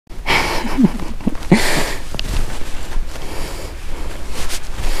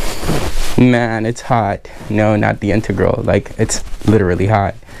Man, it's hot. No, not the integral. Like, it's literally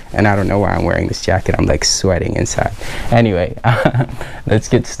hot. And I don't know why I'm wearing this jacket. I'm like sweating inside. Anyway, let's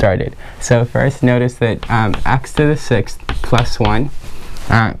get started. So first, notice that x to the 6th plus 1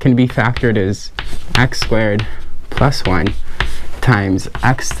 can be factored as x squared plus 1 times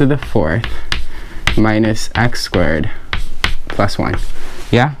x to the 4th minus x squared plus 1.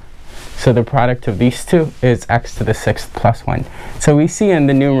 Yeah? So the product of these two is x to the 6th plus 1. So we see in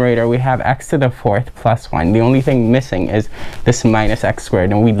the numerator we have x to the 4th plus 1. The only thing missing is this minus x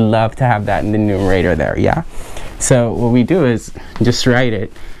squared, and we'd love to have that in the numerator there, yeah? So what we do is just write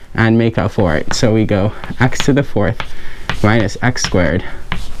it and make up for it. So we go x to the 4th minus x squared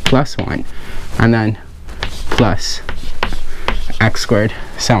plus 1, and then plus x squared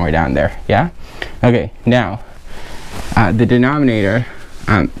somewhere down there, yeah? Okay, now the denominator,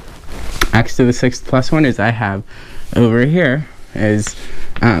 x to the 6th plus 1 is I have over here is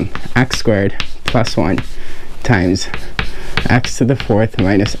x squared plus 1 times x to the 4th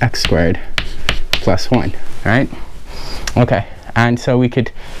minus x squared plus 1, right? Okay, and so we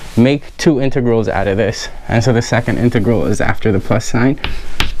could make two integrals out of this, and so the second integral is after the plus sign,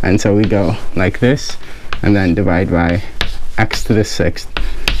 and so we go like this and then divide by x to the 6th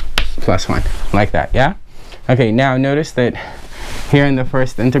plus 1, like that, yeah? Okay, now notice that here in the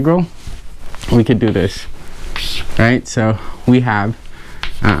first integral we could do this, right? So we have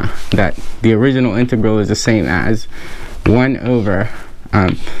that the original integral is the same as 1 over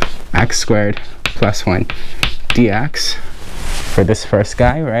x squared plus 1 dx for this first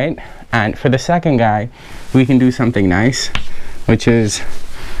guy, right? And for the second guy, we can do something nice, which is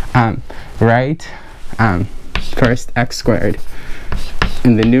write first x squared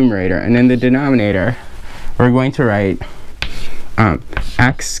in the numerator, and in the denominator we're going to write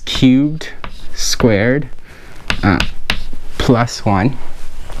x cubed squared plus 1.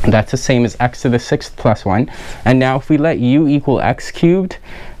 That's the same as x to the 6th plus 1. And now if we let u equal x cubed,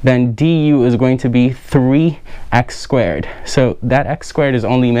 then du is going to be 3x squared. So that x squared is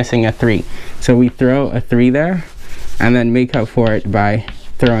only missing a 3. So we throw a 3 there and then make up for it by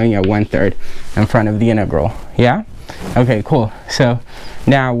throwing a 1/3 in front of the integral. Yeah? Okay, cool. So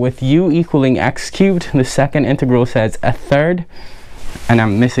now with u equaling x cubed, the second integral says a third, and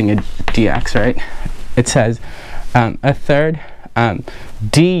I'm missing a dx, right? It says a third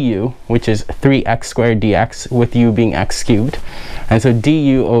du, which is 3x squared dx, with u being x cubed. And so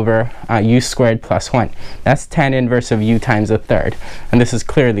du over u squared plus 1. That's tan inverse of u times a third. And this is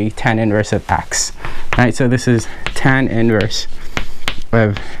clearly tan inverse of x. Right, so this is tan inverse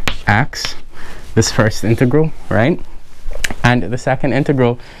of x, this first integral, right? And the second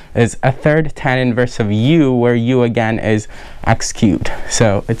integral is a third tan inverse of u, where u again is x cubed.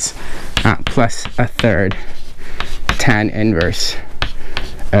 So it's plus a third tan inverse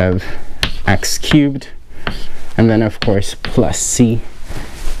of x cubed, and then of course plus c.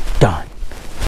 Done.